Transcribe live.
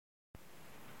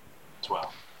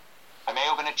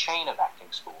open a chain of acting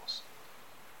schools.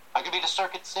 I could be the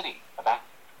Circuit City of acting.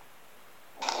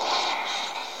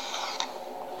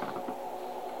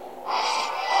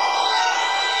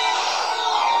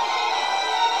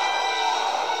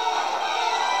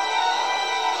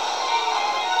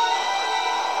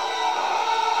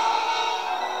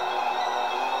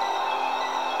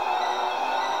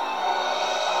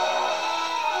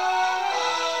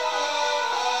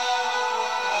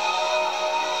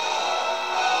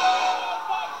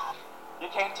 You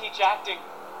can't teach acting